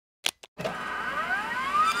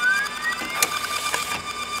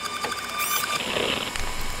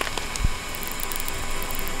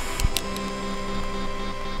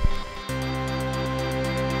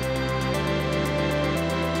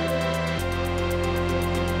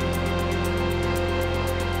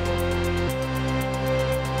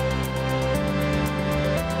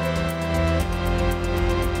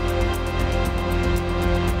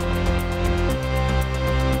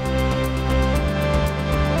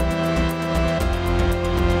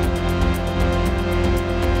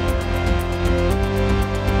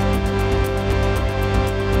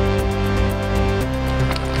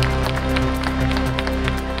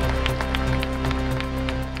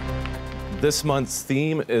This month's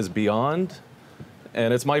theme is Beyond,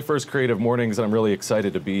 and it's my first Creative Mornings, and I'm really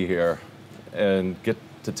excited to be here and get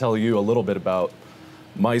to tell you a little bit about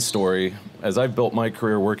my story as I've built my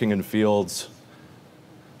career working in fields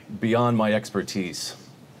beyond my expertise.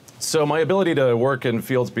 So my ability to work in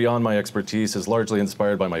fields beyond my expertise is largely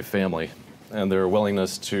inspired by my family and their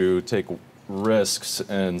willingness to take risks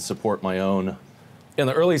and support my own. In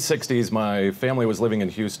the early 60s, my family was living in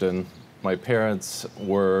Houston. My parents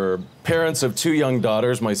were parents of two young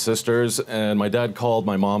daughters, my sisters, and my dad called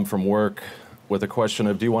my mom from work with a question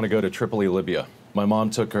of, do you want to go to Tripoli, Libya? My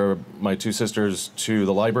mom took my two sisters to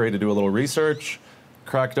the library to do a little research,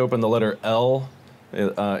 cracked open the letter L,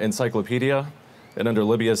 encyclopedia, and under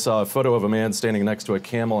Libya saw a photo of a man standing next to a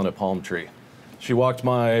camel and a palm tree. She walked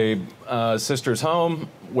my sisters home,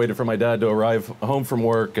 waited for my dad to arrive home from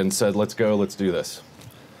work, and said, let's go, let's do this.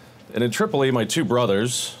 And in Tripoli, my two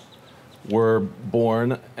brothers were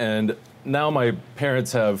born, and now my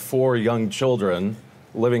parents have 4 young children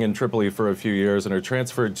living in Tripoli for a few years and are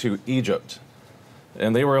transferred to Egypt.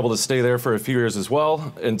 And they were able to stay there for a few years as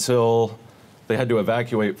well until they had to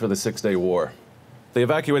evacuate for the Six-Day War. They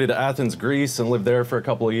evacuated to Athens, Greece, and lived there for a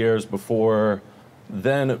couple of years before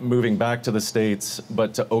then moving back to the States,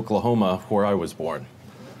 but to Oklahoma, where I was born.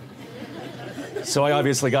 So I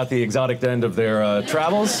obviously got the exotic end of their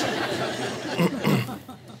travels.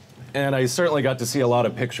 And I certainly got to see a lot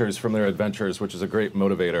of pictures from their adventures, which is a great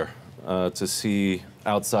motivator to see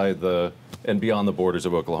outside and beyond the borders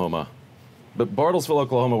of Oklahoma. But Bartlesville,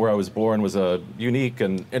 Oklahoma, where I was born, was a unique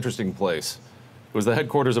and interesting place. It was the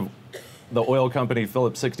headquarters of the oil company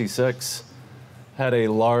Phillips 66, had a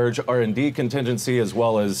large R&D contingency as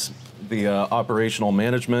well as the operational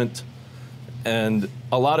management, and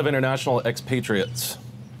a lot of international expatriates.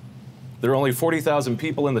 There were only 40,000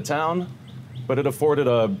 people in the town, but it afforded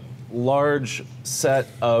a large set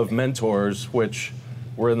of mentors which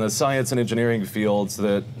were in the science and engineering fields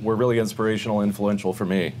that were really inspirational and influential for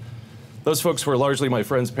me. Those folks were largely my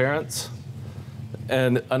friends' parents.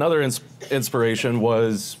 And another inspiration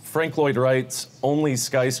was Frank Lloyd Wright's only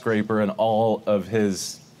skyscraper in all of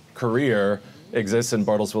his career exists in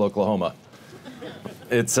Bartlesville, Oklahoma.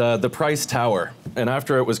 It's the Price Tower. And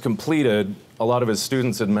after it was completed, a lot of his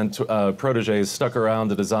students and proteges stuck around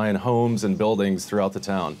to design homes and buildings throughout the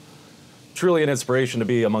town. Truly an inspiration to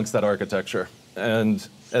be amongst that architecture. And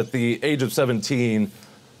at the age of 17,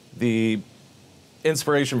 the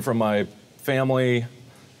inspiration from my family,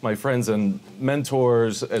 my friends and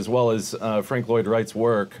mentors, as well as Frank Lloyd Wright's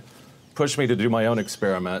work, pushed me to do my own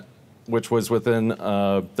experiment, which was within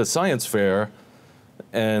the science fair.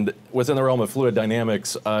 And within the realm of fluid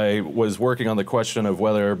dynamics, I was working on the question of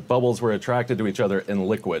whether bubbles were attracted to each other in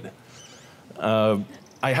liquid.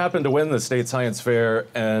 I happened to win the state science fair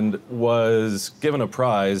and was given a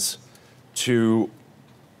prize to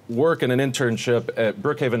work in an internship at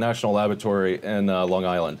Brookhaven National Laboratory in Long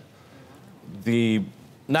Island. The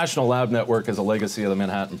National Lab Network is a legacy of the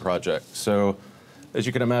Manhattan Project. So as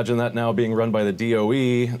you can imagine, that now being run by the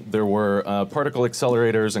DOE, there were particle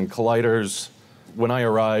accelerators and colliders. When I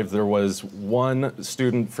arrived, there was 1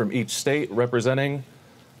 student from each state representing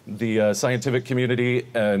the scientific community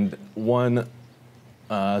and 1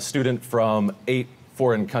 student from 8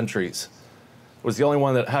 foreign countries. I was the only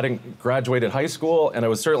one that hadn't graduated high school, and I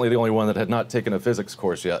was certainly the only one that had not taken a physics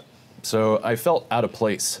course yet. So I felt out of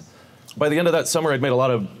place. By the end of that summer, I'd made a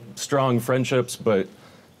lot of strong friendships, but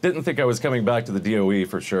didn't think I was coming back to the DOE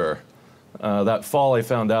for sure. That fall, I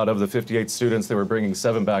found out of the 58 students, they were bringing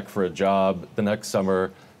 7 back for a job the next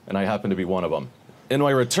summer, and I happened to be one of them. In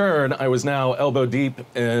my return, I was now elbow deep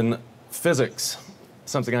in physics,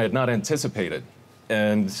 something I had not anticipated.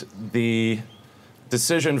 And the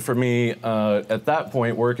decision for me at that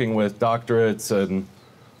point, working with doctorates and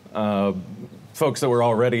folks that were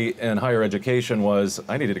already in higher education, was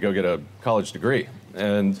I needed to go get a college degree.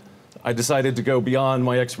 And I decided to go beyond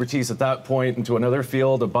my expertise at that point into another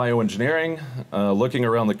field of bioengineering. Looking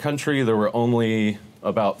around the country, there were only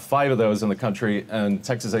about 5 of those in the country, and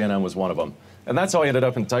Texas A&M was one of them. And that's how I ended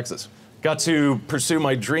up in Texas. Got to pursue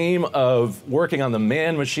my dream of working on the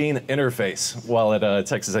man-machine interface while at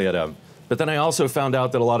Texas A&M. But then I also found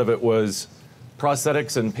out that a lot of it was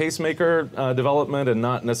prosthetics and pacemaker development and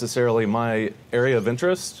not necessarily my area of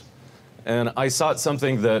interest. And I sought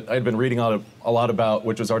something that I'd been reading a lot about,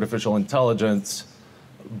 which was artificial intelligence,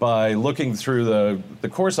 by looking through the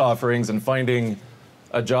course offerings and finding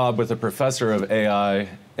a job with a professor of AI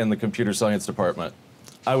in the computer science department.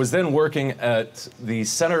 I was then working at the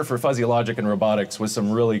Center for Fuzzy Logic and Robotics with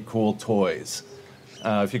some really cool toys.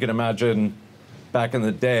 If you can imagine, back in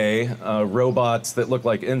the day, robots that looked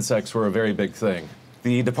like insects were a very big thing.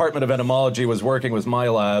 the Department of Entomology was working with my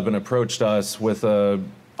lab and approached us with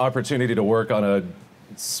an opportunity to work on a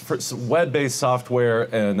web-based software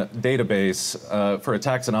and database for a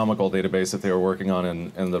taxonomical database that they were working on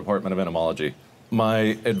in the Department of Entomology.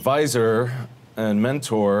 My advisor and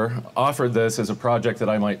mentor offered this as a project that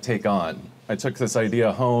I might take on. I took this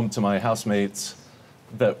idea home to my housemates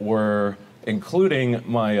that were including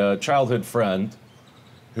my childhood friend,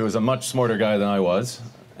 who was a much smarter guy than I was,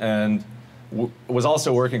 and was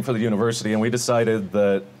also working for the university, and we decided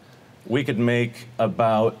that we could make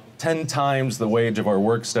about 10 times the wage of our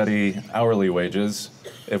work-study hourly wages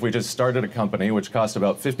if we just started a company, which cost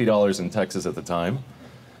about $50 in Texas at the time.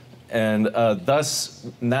 And thus,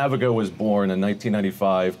 Navigo was born in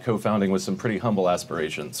 1995, co-founding with some pretty humble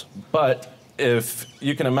aspirations. But if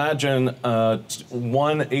you can imagine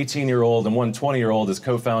one 18-year-old and one 20-year-old as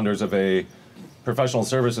co-founders of a professional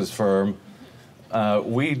services firm,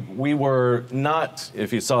 we were not,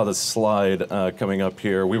 if you saw the slide coming up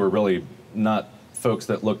here, we were really not folks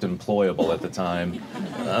that looked employable at the time.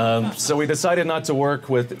 So we decided not to work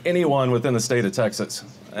with anyone within the state of Texas.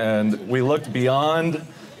 And we looked beyond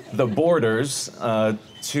the borders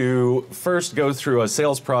to first go through a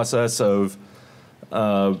sales process of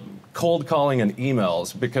cold calling and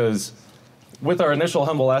emails, because with our initial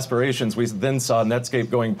humble aspirations, we then saw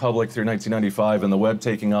Netscape going public through 1995 and the web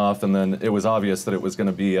taking off, and then it was obvious that it was going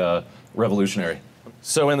to be revolutionary.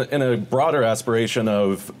 So in a broader aspiration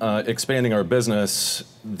of expanding our business,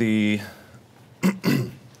 the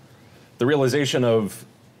realization of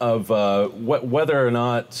whether or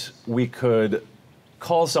not we could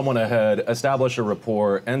call someone ahead, establish a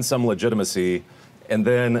rapport and some legitimacy, and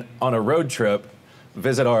then on a road trip,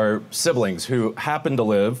 visit our siblings who happened to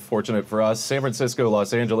live, fortunate for us, San Francisco,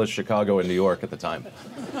 Los Angeles, Chicago, and New York at the time.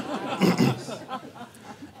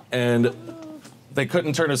 And they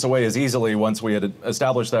couldn't turn us away as easily once we had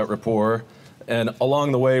established that rapport. And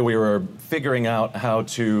along the way, we were figuring out how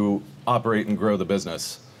to operate and grow the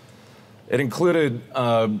business. It included,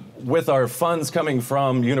 with our funds coming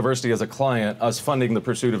from university as a client, us funding the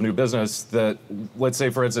pursuit of new business that, let's say,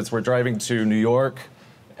 for instance, we're driving to New York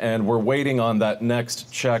and we're waiting on that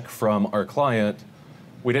next check from our client.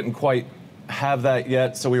 We didn't quite have that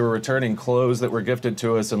yet, so we were returning clothes that were gifted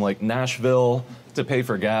to us in like Nashville to pay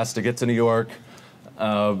for gas to get to New York.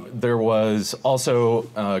 There was also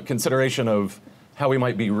consideration of how we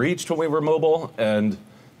might be reached when we were mobile, and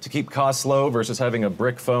to keep costs low versus having a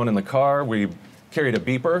brick phone in the car, we carried a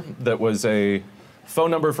beeper that was a phone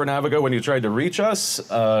number for Navigo. When you tried to reach us,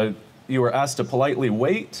 you were asked to politely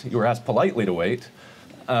wait. You were asked politely to wait.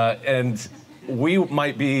 And we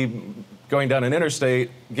might be going down an interstate,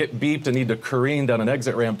 get beeped, and need to careen down an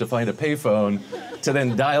exit ramp to find a payphone to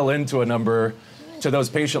then dial into a number to those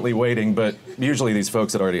patiently waiting, but usually these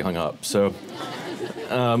folks had already hung up. So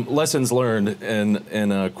lessons learned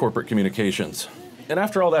in corporate communications. And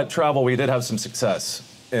after all that travel, we did have some success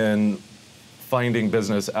in finding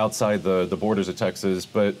business outside the borders of Texas,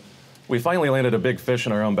 but we finally landed a big fish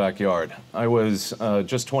in our own backyard. I was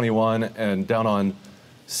just 21 and down on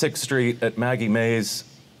 6th Street at Maggie Mae's,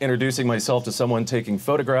 introducing myself to someone taking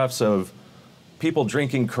photographs of people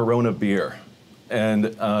drinking Corona beer.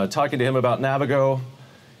 And talking to him about Navigo,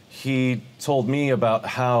 he told me about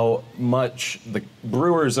how much the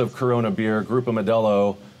brewers of Corona beer, Grupo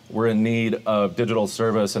Modelo, were in need of digital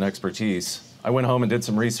service and expertise. I went home and did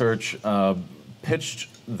some research, pitched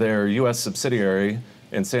their US subsidiary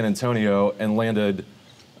in San Antonio, and landed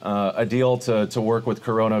a deal to work with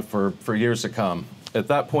Corona for years to come. At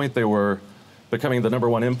that point, they were becoming the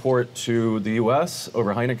 #1 import to the US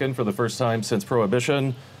over Heineken for the first time since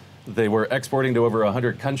Prohibition. They were exporting to over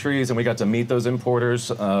 100 countries, and we got to meet those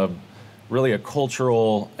importers. Really a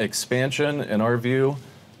cultural expansion, in our view,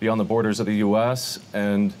 beyond the borders of the US,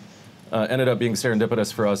 and ended up being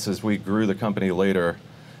serendipitous for us as we grew the company later.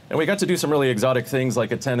 And we got to do some really exotic things,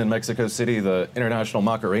 like attend in Mexico City the International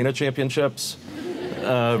Macarena Championships.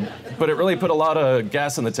 But it really put a lot of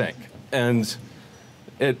gas in the tank. And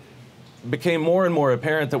it became more and more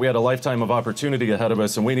apparent that we had a lifetime of opportunity ahead of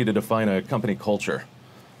us, and we needed to find a company culture.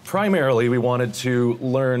 Primarily, we wanted to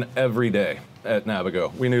learn every day at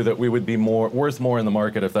Navigo. We knew that we would be worth more in the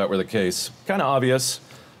market if that were the case. Kind of obvious,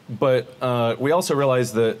 but we also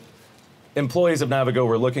realized that employees of Navigo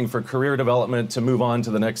were looking for career development to move on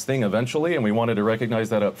to the next thing eventually, and we wanted to recognize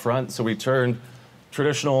that up front. So we turned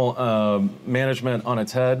traditional management on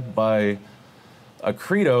its head by a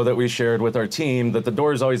credo that we shared with our team, that the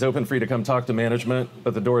door is always open for you to come talk to management,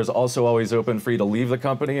 but the door is also always open for you to leave the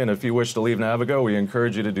company, and if you wish to leave Navigo, we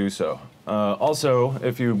encourage you to do so. Also,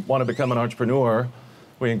 if you want to become an entrepreneur,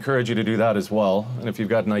 we encourage you to do that as well, and if you've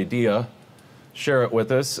got an idea, share it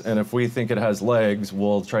with us, and if we think it has legs,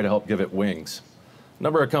 we'll try to help give it wings. A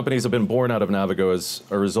number of companies have been born out of Navigo as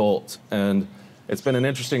a result, and it's been an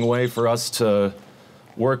interesting way for us to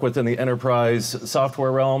work within the enterprise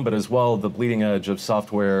software realm, but as well the bleeding edge of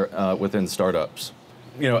software within startups.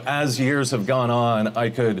 You know, as years have gone on, I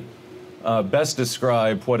could best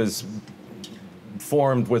describe what is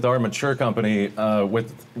formed with our mature company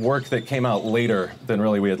with work that came out later than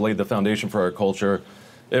really we had laid the foundation for our culture.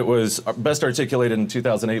 It was best articulated in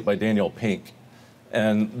 2008 by Daniel Pink.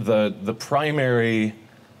 And the primary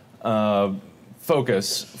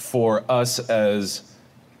focus for us as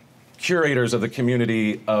curators of the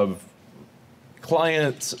community of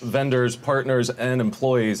clients, vendors, partners, and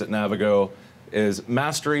employees at Navigo is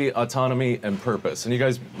mastery, autonomy, and purpose. And you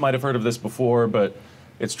guys might have heard of this before, but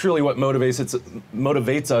it's truly what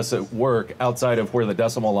motivates us at work outside of where the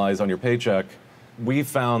decimal lies on your paycheck. We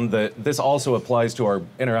found that this also applies to our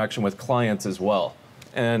interaction with clients as well.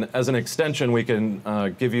 And as an extension, we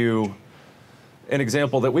can give you an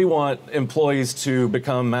example that we want employees to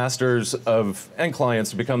become masters of, and clients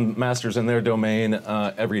to become masters in their domain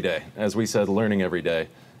every day. As we said, learning every day.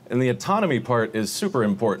 And the autonomy part is super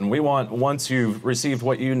important. We want, once you've received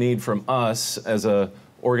what you need from us as a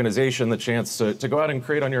organization, the chance to go out and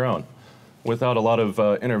create on your own without a lot of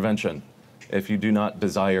intervention if you do not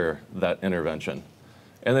desire that intervention.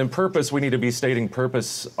 And then purpose, we need to be stating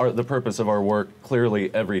purpose, the purpose of our work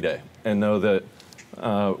clearly every day, and know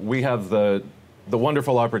that we have the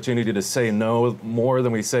wonderful opportunity to say no more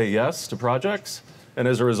than we say yes to projects, and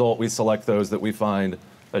as a result, we select those that we find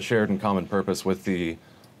a shared and common purpose with the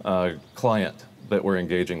client that we're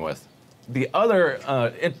engaging with. The other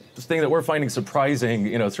thing that we're finding surprising,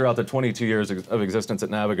 you know, throughout the 22 years of existence at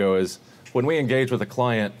Navigo is when we engage with a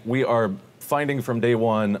client, we are finding from day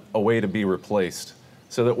one a way to be replaced,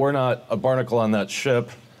 so that we're not a barnacle on that ship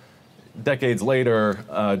decades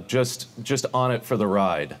later, just on it for the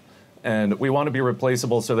ride. And we want to be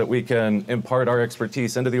replaceable so that we can impart our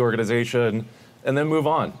expertise into the organization and then move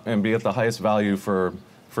on and be at the highest value for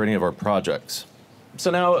any of our projects. So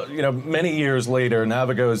now, you know, many years later,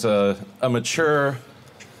 Navigo's a mature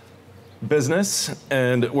business,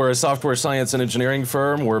 and we're a software science and engineering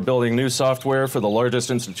firm. We're building new software for the largest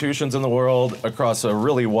institutions in the world across a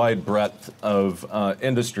really wide breadth of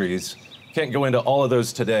industries. Can't go into all of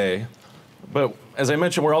those today, but as I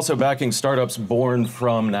mentioned, we're also backing startups born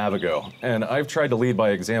from Navigo, and I've tried to lead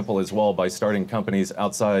by example as well by starting companies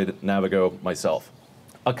outside Navigo myself.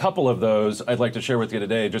 A couple of those I'd like to share with you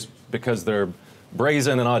today just because they're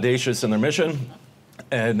brazen and audacious in their mission,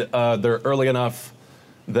 and they're early enough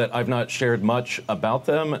that I've not shared much about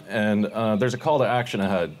them, and there's a call to action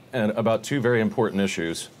ahead, and about two very important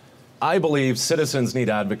issues. I believe citizens need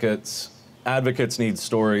advocates, advocates need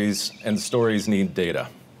stories, and stories need data.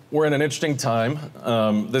 We're in an interesting time.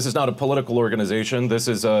 This is not a political organization. This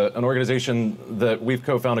is an organization that we've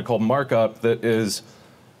co-founded called Markup that is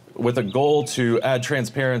with a goal to add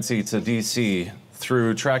transparency to DC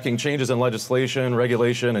through tracking changes in legislation,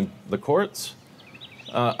 regulation, and the courts,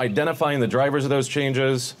 identifying the drivers of those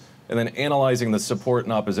changes, and then analyzing the support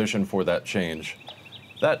and opposition for that change.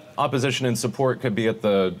 That opposition and support could be at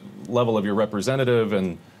the level of your representative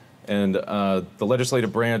and the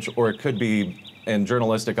legislative branch, or it could be in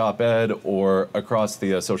journalistic op-ed or across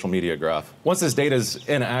the social media graph. Once this data is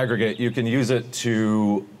in aggregate, you can use it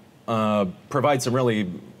to provide some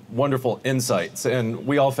really wonderful insights. And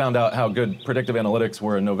we all found out how good predictive analytics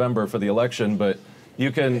were in November for the election, but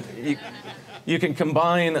you can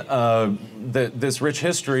combine this rich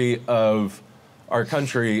history of our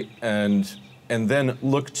country and then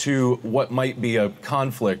look to what might be a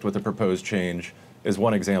conflict with the proposed change is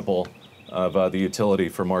one example of the utility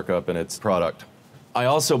for Markup and its product. I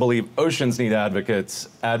also believe oceans need advocates,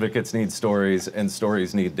 advocates need stories, and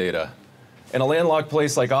stories need data. In a landlocked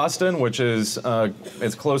place like Austin, which is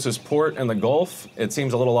its closest port in the Gulf, it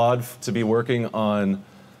seems a little odd to be working on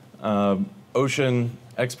ocean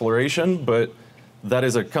exploration, but that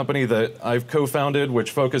is a company that I've co-founded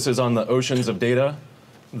which focuses on the oceans of data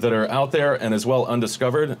that are out there and as well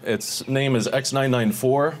undiscovered. Its name is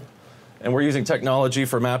X994, and we're using technology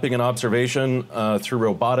for mapping and observation through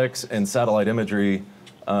robotics and satellite imagery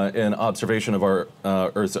in observation of our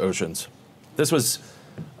Earth's oceans. This was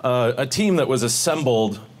a team that was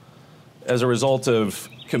assembled as a result of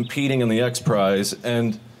competing in the X Prize.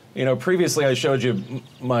 And you know, previously I showed you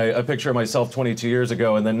a picture of myself 22 years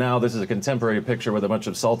ago, and then now this is a contemporary picture with a bunch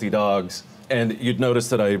of salty dogs. And you'd notice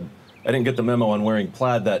that I didn't get the memo on wearing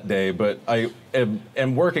plaid that day, but I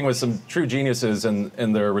am working with some true geniuses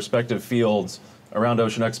in their respective fields around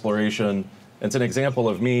ocean exploration. It's an example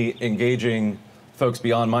of me engaging folks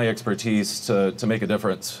beyond my expertise to make a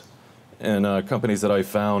difference in companies that I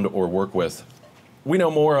found or work with. We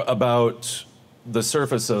know more about the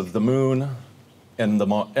surface of the moon and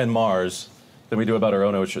Mars than we do about our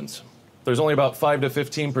own oceans. There's only about 5 to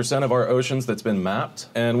 15% of our oceans that's been mapped,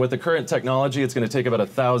 and with the current technology, it's going to take about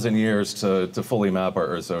 1,000 years to fully map our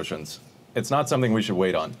Earth's oceans. It's not something we should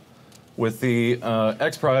wait on. With the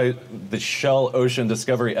X Prize, the Shell Ocean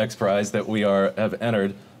Discovery X Prize that we have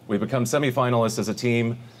entered, we've become semifinalists as a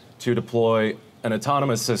team to deploy an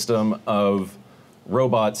autonomous system of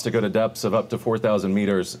robots to go to depths of up to 4,000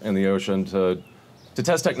 meters in the ocean to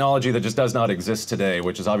test technology that just does not exist today,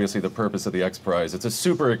 which is obviously the purpose of the X Prize. It's a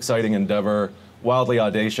super exciting endeavor, wildly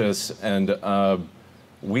audacious, and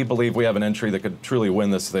we believe we have an entry that could truly win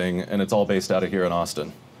this thing, and it's all based out of here in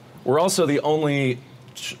Austin. We're also the only,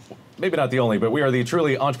 maybe not the only, but we are the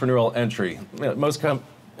truly entrepreneurial entry. Most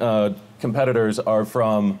competitors are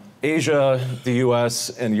from Asia, the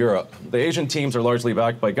US, and Europe. The Asian teams are largely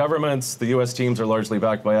backed by governments, the US teams are largely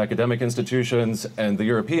backed by academic institutions, and the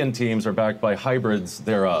European teams are backed by hybrids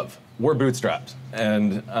thereof. We're bootstrapped,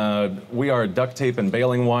 and we are duct tape and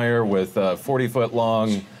baling wire with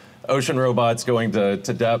 40-foot-long ocean robots going to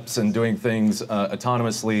depths and doing things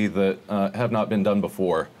autonomously that have not been done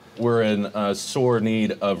before. We're in sore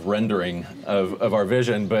need of rendering of our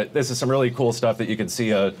vision, but this is some really cool stuff that you can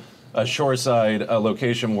see a shoreside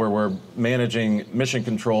location where we're managing mission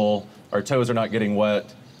control, our toes are not getting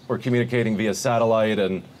wet, we're communicating via satellite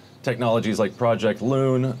and technologies like Project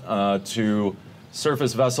Loon to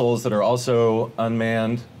surface vessels that are also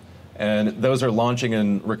unmanned, and those are launching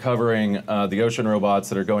and recovering the ocean robots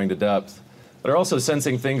that are going to depth. They're also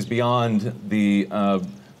sensing things beyond the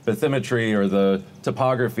bathymetry or the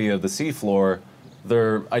topography of the seafloor.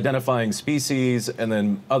 They're identifying species and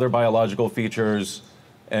then other biological features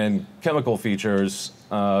and chemical features,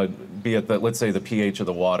 be it let's say the pH of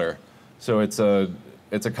the water. So it's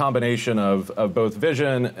a combination of both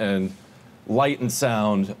vision and light and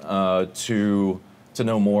sound to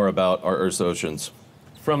know more about our Earth's oceans.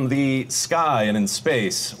 From the sky and in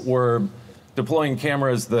space, we're deploying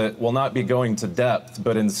cameras that will not be going to depth,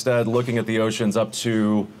 but instead looking at the oceans up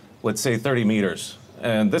to, let's say, 30 meters.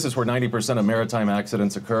 And this is where 90% of maritime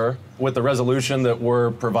accidents occur. With the resolution that we're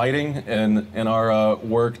providing in our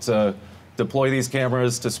work to deploy these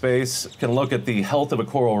cameras to space, can look at the health of a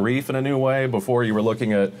coral reef in a new way. Before, you were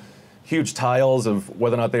looking at huge tiles of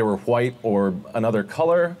whether or not they were white or another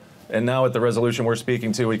color. And now at the resolution we're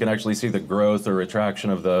speaking to, we can actually see the growth or retraction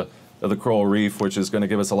of the coral reef, which is going to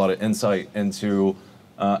give us a lot of insight into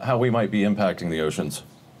how we might be impacting the oceans.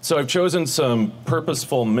 So I've chosen some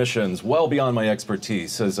purposeful missions well beyond my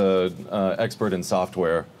expertise as an expert in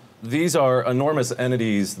software. These are enormous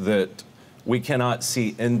entities that we cannot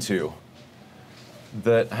see into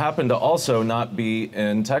that happen to also not be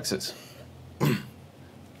in Texas.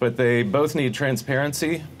 But they both need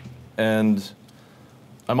transparency, and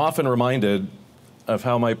I'm often reminded of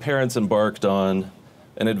how my parents embarked on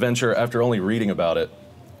an adventure after only reading about it.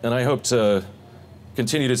 And I hope to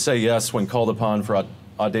continue to say yes when called upon for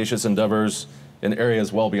audacious endeavors in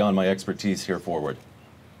areas well beyond my expertise here forward.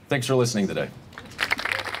 Thanks for listening today.